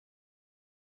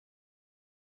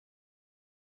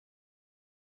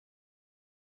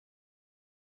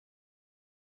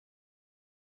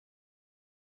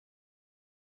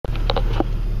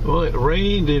Well, it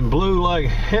rained and blew like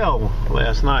hell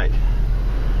last night.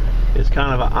 It's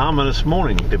kind of an ominous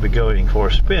morning to be going for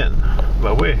a spin,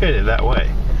 but we're headed that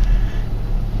way.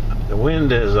 The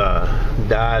wind has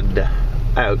died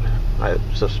out. I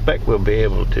suspect we'll be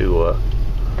able to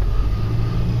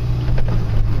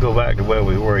go back to where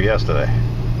we were yesterday.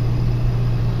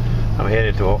 I'm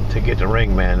headed to get the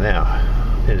Ringman now.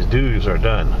 His duties are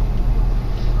done.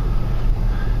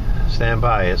 Stand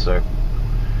by, it's a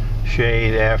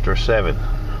shade after 7.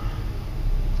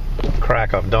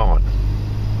 Crack of dawn.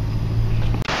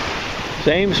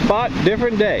 Same spot,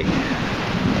 different day.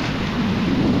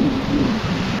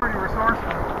 Pretty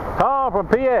resourceful. Tom from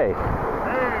PA.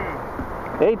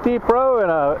 Hey. AT Pro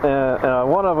and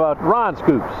one of Ron's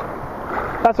scoops.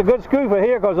 That's a good scoop for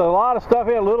here because there's a lot of stuff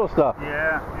here, little stuff.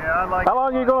 Yeah, I like. How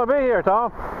long are you going to be here,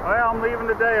 Tom? Well, I'm leaving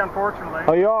today, unfortunately.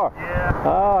 Oh, you are? Yeah.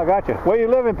 Oh, I got you. Where you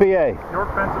live in PA?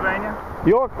 York, Pennsylvania.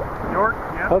 York? York,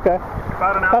 yeah. Okay.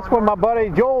 About an hour. That's where my buddy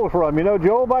Joel's from. You know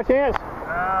Joel by chance?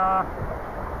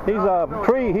 He's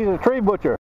a tree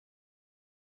butcher.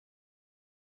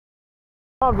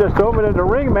 Tom just told me that the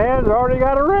Ringman's already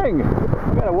got a ring.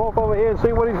 We gotta walk over here and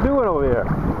see what he's doing over here.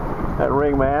 That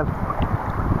Ringman.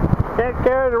 Can't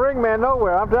carry the Ringman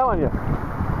nowhere, I'm telling you.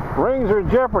 Rings are in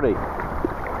jeopardy.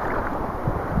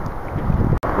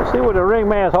 Let's see what the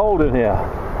Ringman's holding here.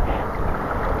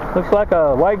 Looks like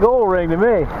a white gold ring to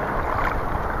me.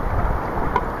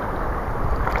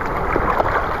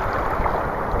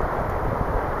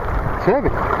 It's heavy.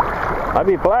 Might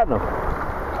be platinum.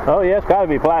 Oh yeah, it's gotta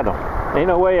be platinum. Ain't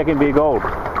no way it can be gold. You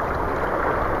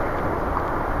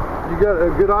got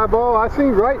a good eyeball? I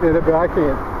seen right in it, but I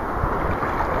can't.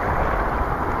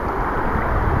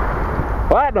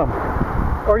 Platinum.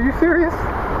 Are you serious?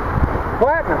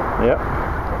 Platinum? Yep.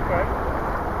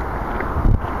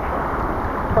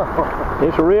 Okay.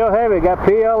 It's real heavy. Got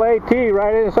PLAT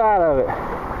right inside of it.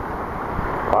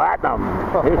 Platinum.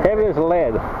 It's heavy as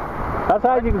lead. That's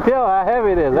how you can tell how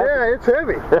heavy it is. Yeah, it's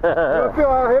heavy. You want to feel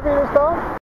how heavy it is,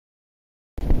 Tom?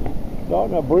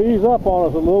 Starting to breeze up on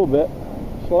us a little bit,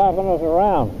 slapping us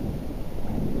around.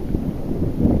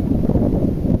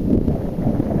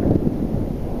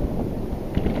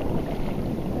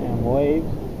 Damn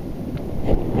waves.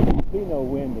 Be no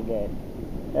wind today.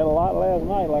 Had a lot last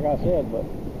night, like I said, but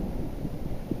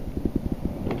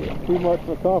too much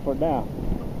for comfort now.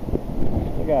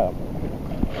 Look at them.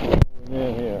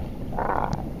 In here.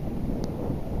 Ah.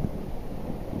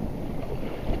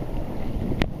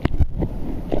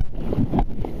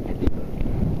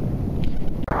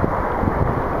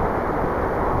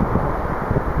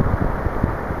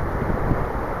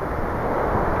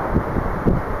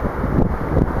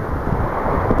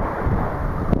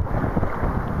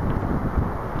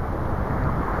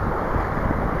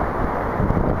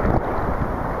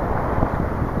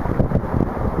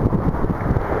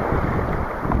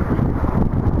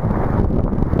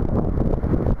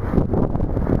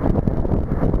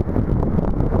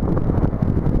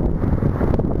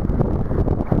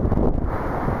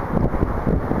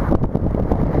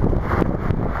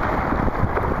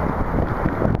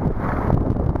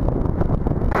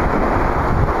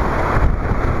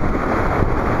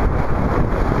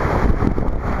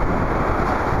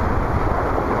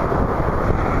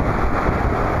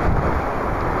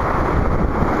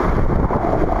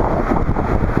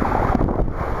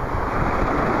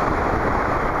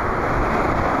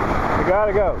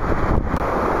 Gotta go.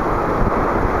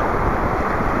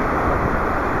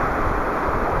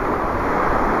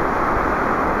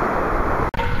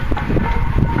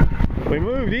 We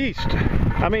moved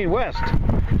west.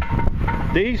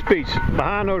 The east beach,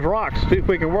 behind those rocks. See if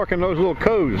we can work in those little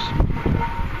coves.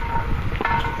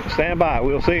 Stand by,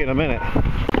 we'll see in a minute.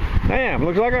 Damn,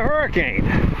 looks like a hurricane.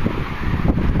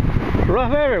 It's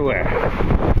rough everywhere.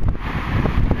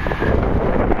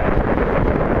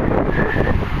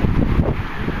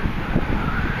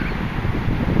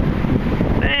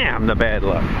 Damn the bad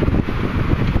luck.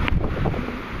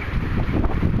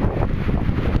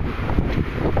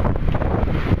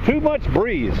 Too much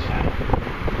breeze.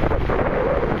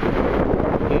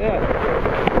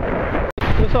 Yeah.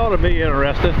 This ought to be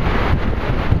interesting.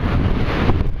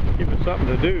 Give us something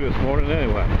to do this morning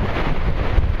anyway.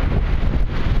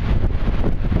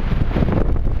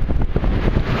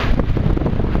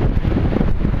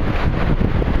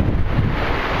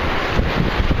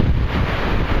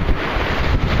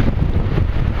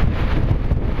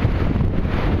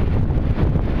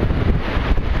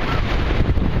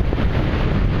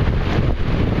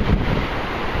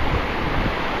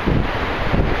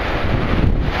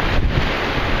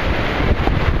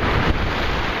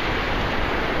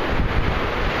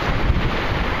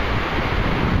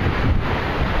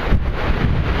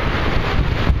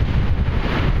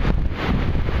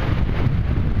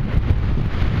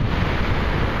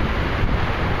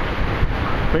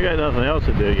 We got nothing else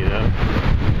to do, you know.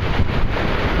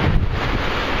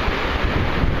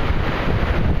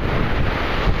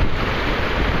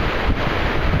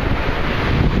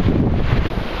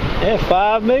 That's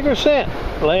 5 meter cent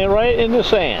laying right in the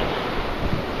sand.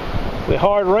 The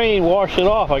hard rain washed it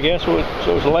off, I guess, so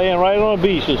it's laying right on the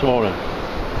beach this morning.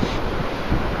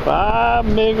 5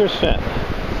 meter cent.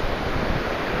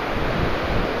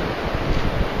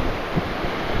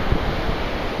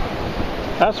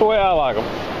 That's the way I like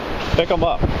them. Pick them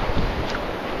up.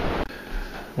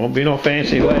 Won't be no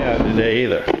fancy layout today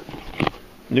either.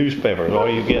 Newspapers, all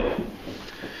you get.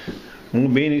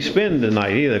 Won't be any spin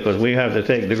tonight either, because we have to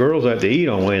take the girls out to eat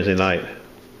on Wednesday night,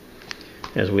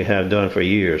 as we have done for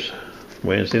years.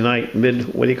 Wednesday night,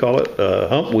 what do you call it?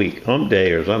 Hump week, hump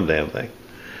day, or some damn thing.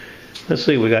 Let's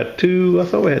see, we got 2, I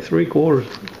thought we had 3 quarters.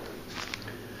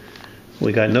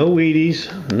 We got no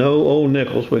Wheaties, no old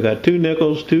nickels. We got 2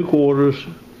 nickels, 2 quarters,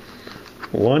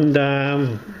 1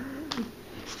 dime,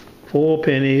 4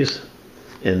 pennies,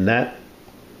 and the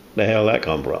hell that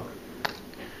come from?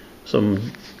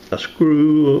 A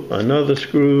screw, another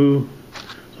screw,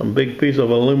 some big piece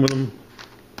of aluminum,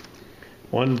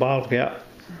 1 bottle cap.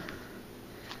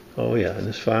 Oh yeah, and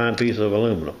this fine piece of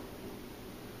aluminum.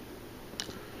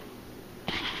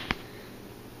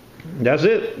 That's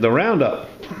it. The roundup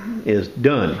is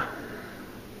done.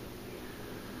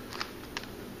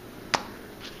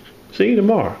 See you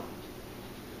tomorrow.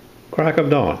 Crack of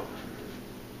dawn.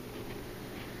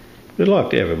 Good luck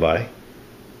to everybody.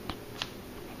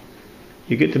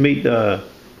 You get to meet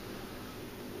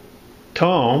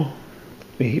Tom.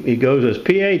 He goes as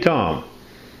PA Tom.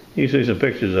 You see some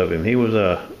pictures of him.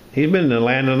 He's been in the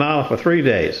land of Nile for 3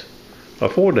 days or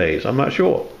 4 days. I'm not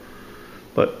sure,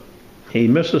 but he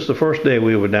missed us the first day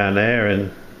we were down there,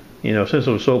 and you know, since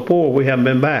it was so poor, we haven't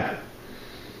been back.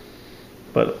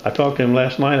 But I talked to him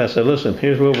last night. I said, listen,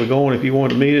 here's where we're going. If you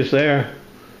want to meet us there,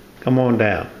 come on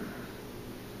down.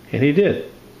 And he did.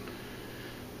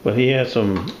 But he had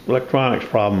some electronics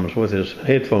problems with his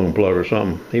headphone plug or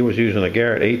something. He was using a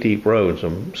Garrett AT Pro, and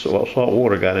some salt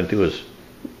water got into his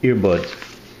earbuds.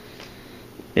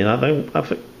 And I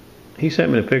think he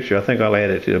sent me the picture. I think I'll add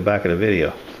it to the back of the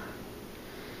video.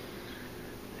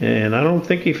 And I don't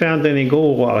think he found any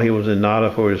gold while he was in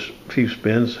Nada for his few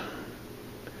spins.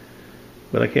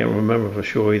 But I can't remember for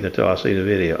sure either until I see the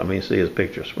video. See his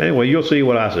pictures. Anyway, you'll see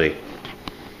what I see.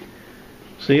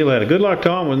 See you later. Good luck,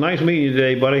 Tom. It was nice meeting you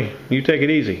today, buddy. You take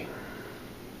it easy.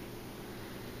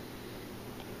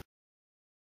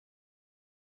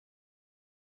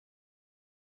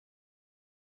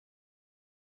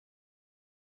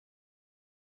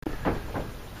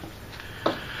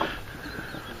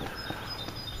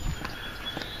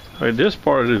 Alright, this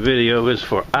part of the video is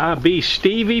for IB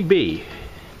Stevie B.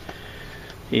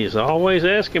 He's always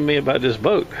asking me about this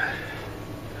boat.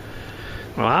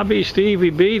 Well, IB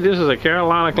Stevie B, this is a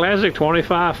Carolina Classic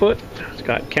 25 foot. It's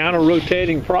got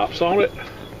counter-rotating props on it,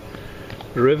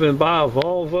 driven by a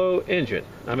Volvo engine.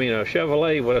 A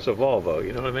Chevrolet, but it's a Volvo,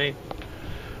 you know what I mean?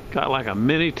 Got like a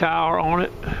mini tower on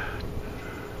it.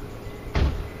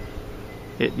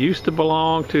 It used to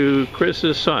belong to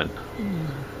Chris's son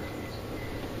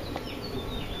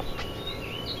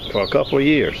for a couple of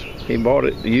years. He bought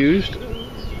it used,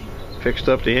 fixed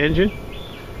up the engine,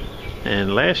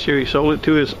 and last year he sold it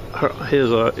to his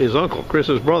uncle,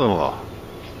 Chris's brother-in-law,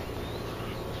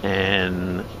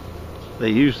 and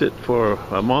they used it for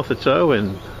a month or so,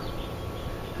 and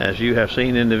as you have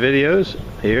seen in the videos,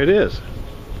 here it is.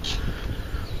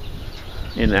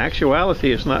 In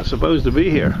actuality, it's not supposed to be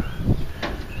here.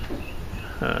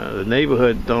 The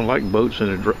neighborhood don't like boats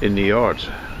in the yards,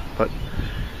 but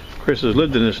Chris has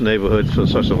lived in this neighborhood for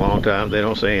such a long time, they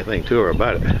don't say anything to her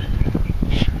about it.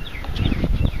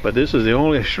 But this is the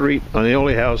only street, on the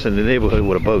only house in the neighborhood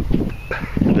with a boat.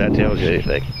 If that tells you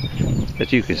anything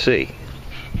that you can see.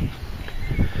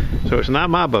 So it's not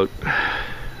my boat.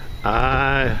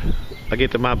 I'll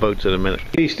get to my boats in a minute.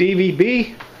 Hey, Stevie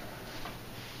B.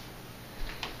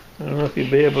 I don't know if you'll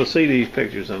be able to see these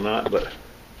pictures or not, but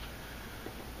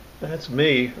that's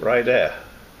me right there.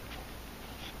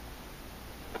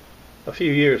 A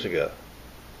few years ago.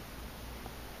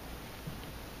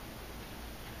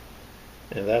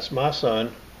 And that's my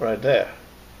son right there.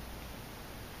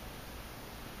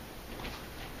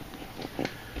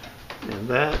 And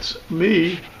that's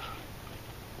me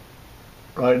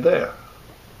right there,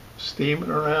 steaming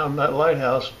around that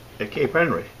lighthouse at Cape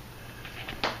Henry.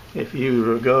 If you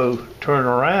were to go turn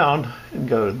around and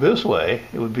go this way,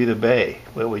 it would be the bay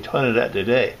where we hunted at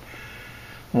today.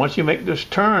 Once you make this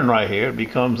turn right here, it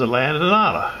becomes the land of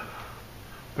Nada.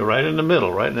 We're right in the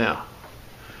middle right now.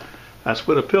 That's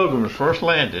where the Pilgrims first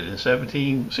landed in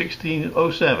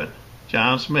 1607.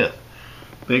 John Smith.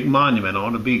 Big monument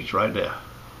on the beach right there.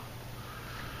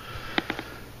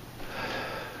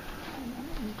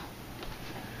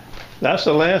 That's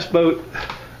the last boat.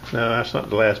 No, that's not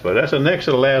the last boat. That's the next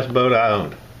to the last boat I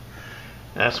owned.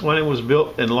 That's when it was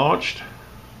built and launched.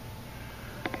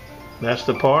 That's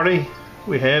the party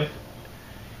we have.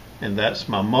 And that's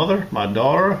my mother, my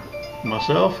daughter,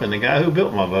 myself, and the guy who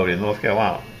built my boat in North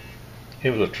Carolina. He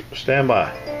was a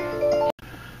standby.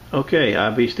 Okay,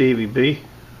 IB Stevie B.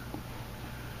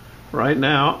 Right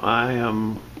now, I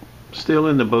am still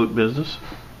in the boat business.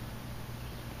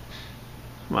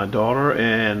 My daughter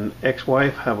and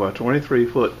ex-wife have a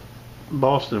 23-foot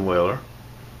Boston whaler.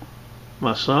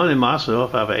 My son and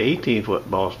myself have an 18-foot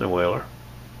Boston whaler.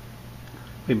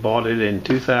 We bought it in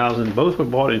 2000. Both were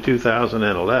bought in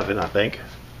 2011, I think.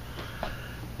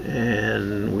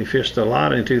 And we fished a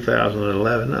lot in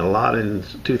 2011, a lot in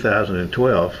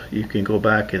 2012. You can go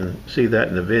back and see that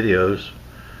in the videos.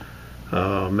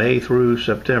 May through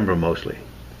September mostly.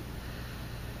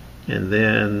 And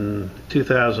then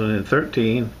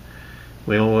 2013,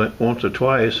 we only went once or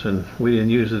twice, and we didn't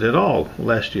use it at all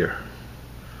last year.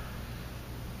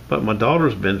 But my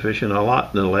daughter's been fishing a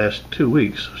lot in the last 2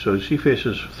 weeks, so she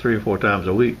fishes 3 or 4 times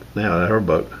a week now at her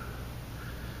boat.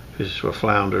 Fishes for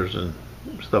flounders and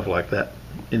stuff like that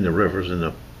in the rivers in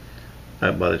the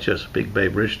out by the Chesapeake Bay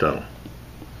Bridge Tunnel.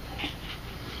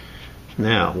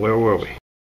 Now, where were we?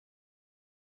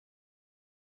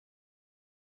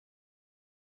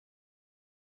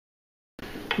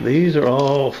 These are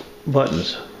all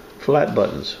buttons, flat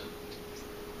buttons.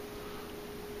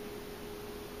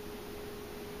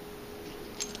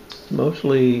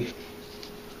 Mostly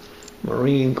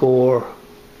Marine Corps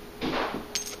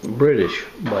British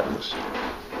buttons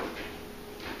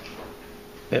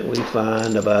that we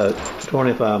find about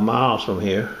 25 miles from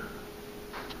here.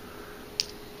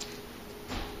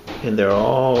 And they're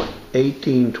all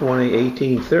 1820,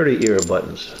 1830 era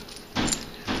buttons.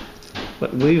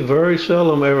 But we very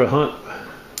seldom ever hunt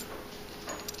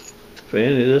for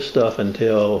any of this stuff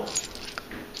until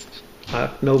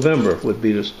November would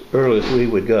be the earliest we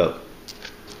would go.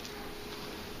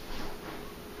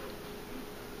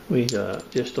 We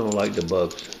just don't like the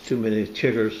bugs. Too many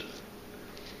chiggers,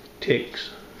 ticks,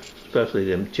 especially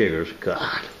them chiggers.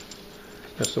 God,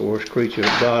 that's the worst creature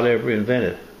God ever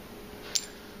invented.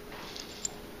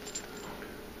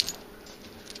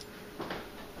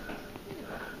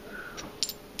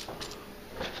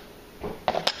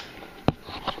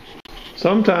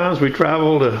 Sometimes we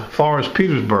travel to far as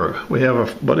Petersburg. We have a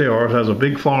buddy of ours has a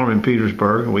big farm in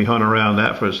Petersburg, and we hunt around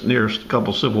that for its nearest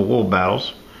couple Civil War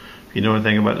battles. If you know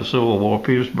anything about the Civil War,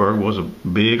 Petersburg was a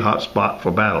big hot spot for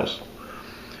battles.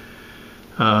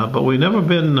 But we never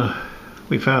been.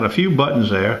 We found a few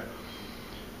buttons there.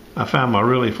 I found my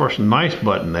really first nice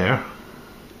button there.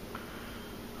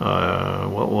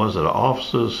 What was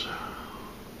it?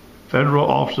 Federal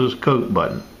officer's coat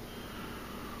button.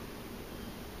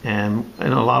 And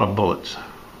a lot of bullets.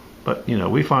 But you know,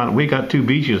 we got 2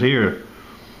 beaches here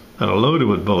that are loaded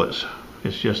with bullets.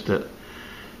 It's just that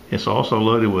it's also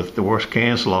loaded with the worst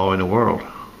can slaw in the world.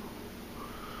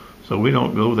 So we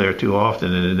don't go there too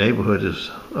often, and the neighborhood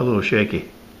is a little shaky.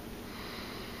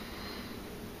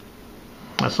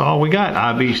 That's all we got.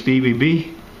 IB Stevie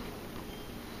B.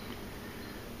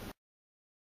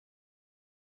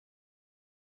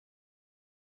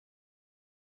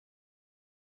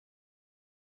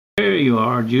 There you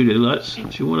are, Judy Lutz.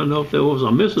 She wanted to know if there was a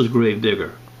Mrs.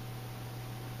 Gravedigger.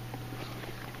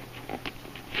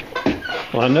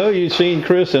 Well, I know you've seen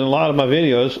Chris in a lot of my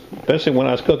videos, especially when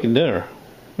I was cooking dinner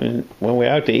and when we're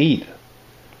out to eat.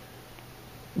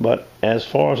 But as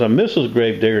far as a Mrs.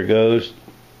 Gravedigger goes,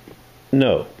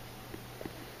 no.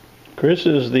 Chris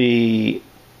is the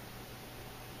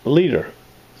leader.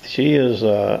 She is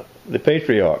the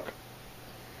patriarch.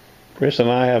 Chris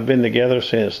and I have been together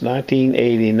since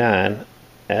 1989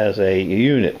 as a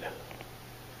unit.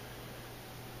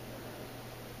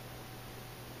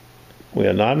 We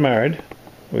are not married.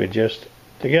 We're just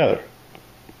together.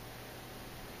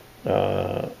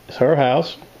 It's her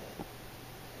house,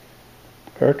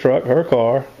 her truck, her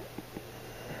car.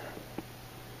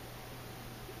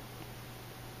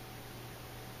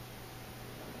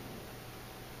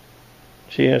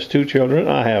 She has 2 children.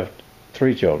 I have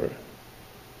 3 children.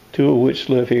 2 of which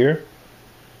live here,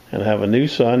 and I have a new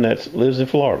son that lives in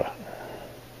Florida,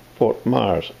 Fort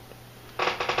Myers.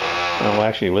 Well,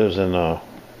 actually lives in what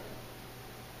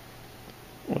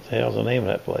the hell's the name of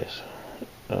that place?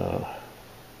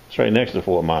 It's right next to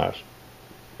Fort Myers.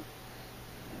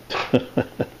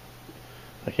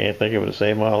 I can't think of it to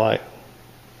save my life.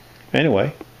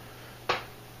 Anyway,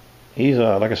 he's,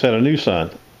 like I said, a new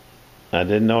son. I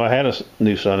didn't know I had a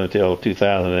new son until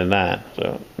 2009,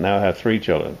 so now I have 3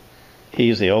 children.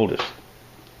 He's the oldest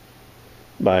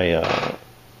by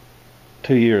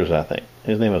 2 years, I think.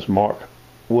 His name is Mark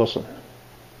Wilson.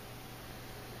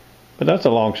 But that's a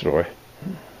long story.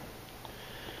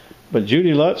 But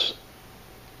Judy Lutz,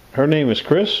 her name is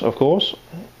Chris, of course,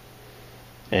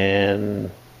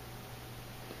 and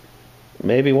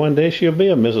maybe one day she'll be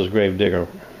a Mrs. Gravedigger.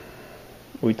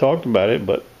 We talked about it,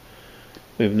 but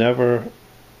we've never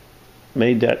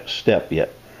made that step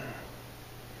yet.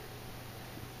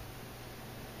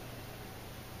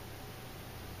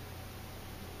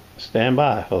 Stand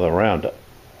by for the roundup.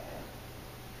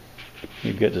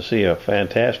 You get to see a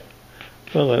fantastic,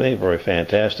 well, it ain't very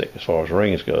fantastic as far as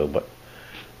rings go, but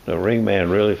the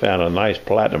Ringman really found a nice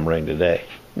platinum ring today.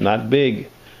 Not big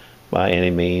by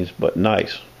any means, but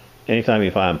nice. Anytime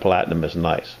you find platinum, it's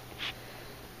nice.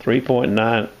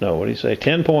 3.9, no, what do you say?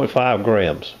 10.5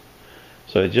 grams.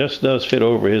 So it just does fit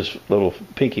over his little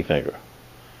pinky finger.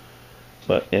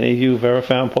 But any of you who've ever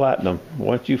found platinum,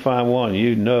 once you find one,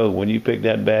 you know when you pick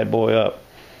that bad boy up,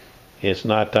 it's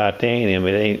not titanium,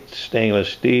 it ain't stainless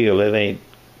steel, it ain't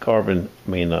carbon,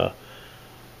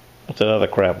 what's that other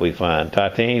crap we find?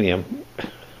 Titanium,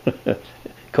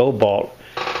 cobalt.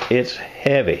 It's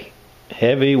heavy.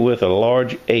 Heavy with a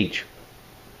large H.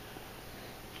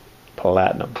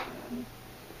 Platinum.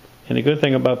 And the good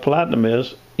thing about platinum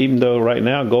is, even though right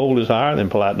now gold is higher than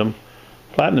platinum,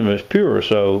 platinum is pure,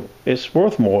 so it's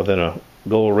worth more than a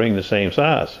gold ring the same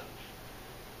size.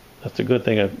 That's the good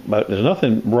thing about, there's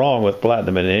nothing wrong with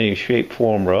platinum in any shape,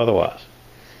 form, or otherwise.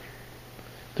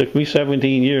 It took me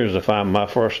 17 years to find my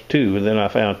first 2, and then I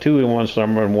found 2 in one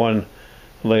summer and 1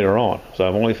 later on. So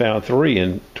I've only found 3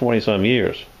 in 20-some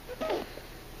years.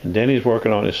 And Denny's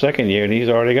working on his 2nd year, and he's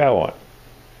already got one.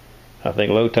 I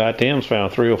think Low Tide Tim's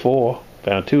found 3 or 4.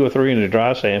 Found 2 or 3 in the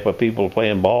dry sand for people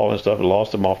playing ball and stuff that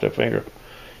lost them off their finger.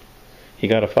 He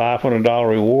got a $500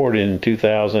 reward in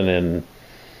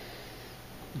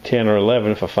 2010 or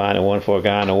 11 for finding one for a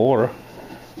guy in the water.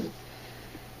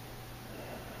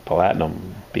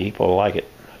 Platinum, people like it,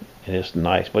 and it's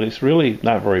nice, but it's really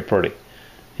not very pretty.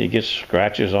 It gets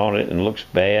scratches on it and looks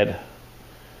bad,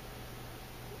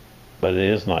 but it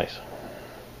is nice.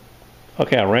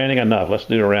 Okay, I'm ranting enough. Let's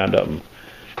do the roundup and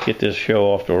get this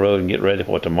show off the road and get ready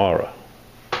for tomorrow.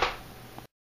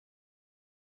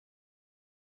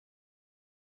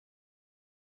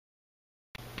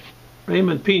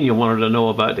 Raymond Pena wanted to know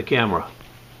about the camera,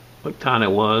 what kind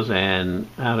it was, and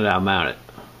how did I mount it.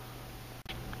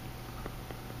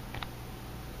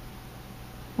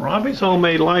 Robbie's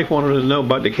Homemade Life wanted to know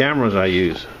about the cameras I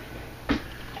use.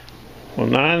 Well,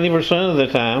 90% of the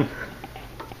time,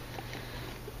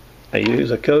 I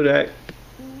use a Kodak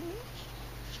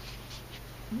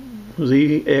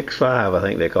Zx5, I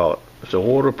think they call it. It's a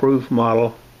waterproof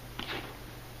model.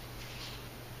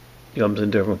 Comes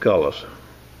in different colors.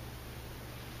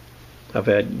 I've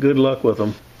had good luck with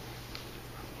them.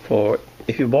 For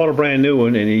if you bought a brand new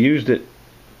one and you used it,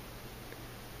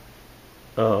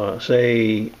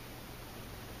 say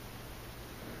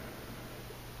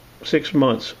 6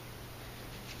 months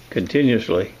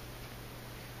continuously,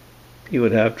 you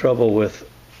would have trouble with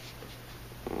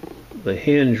the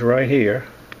hinge right here,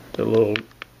 the little,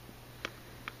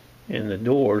 and the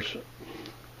doors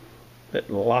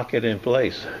that lock it in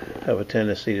place have a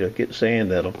tendency to get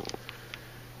sand in them,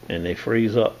 and they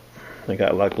freeze up. They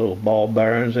got like little ball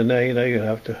bearings in there, you know, you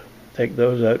have to take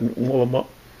those out and wool them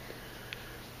up.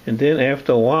 And then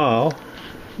after a while,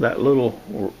 that little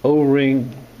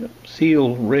O-ring,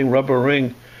 seal ring, rubber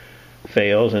ring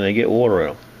fails and they get water in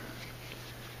them.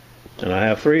 And I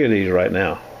have 3 of these right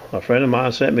now. A friend of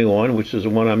mine sent me one, which is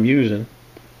the one I'm using.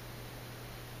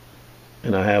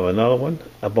 And I have another one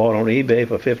I bought on eBay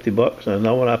for 50 bucks, and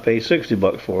another one I paid 60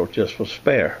 bucks for, just for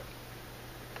spare.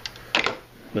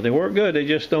 But they work good, they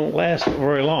just don't last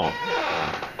very long.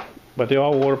 But they're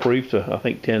all waterproof to, I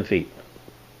think, 10 feet.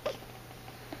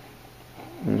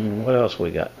 What else we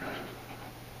got?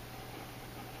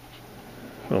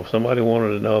 Well, somebody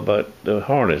wanted to know about the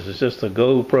harness. It's just a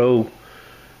GoPro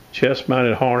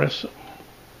chest-mounted harness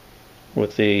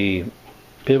with the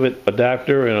pivot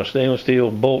adapter and a stainless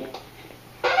steel bolt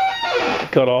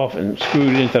cut off and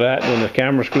screwed into that, and then the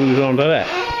camera screws onto that.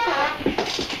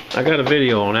 I got a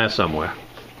video on that somewhere.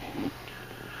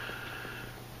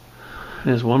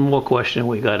 There's one more question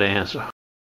we got to answer.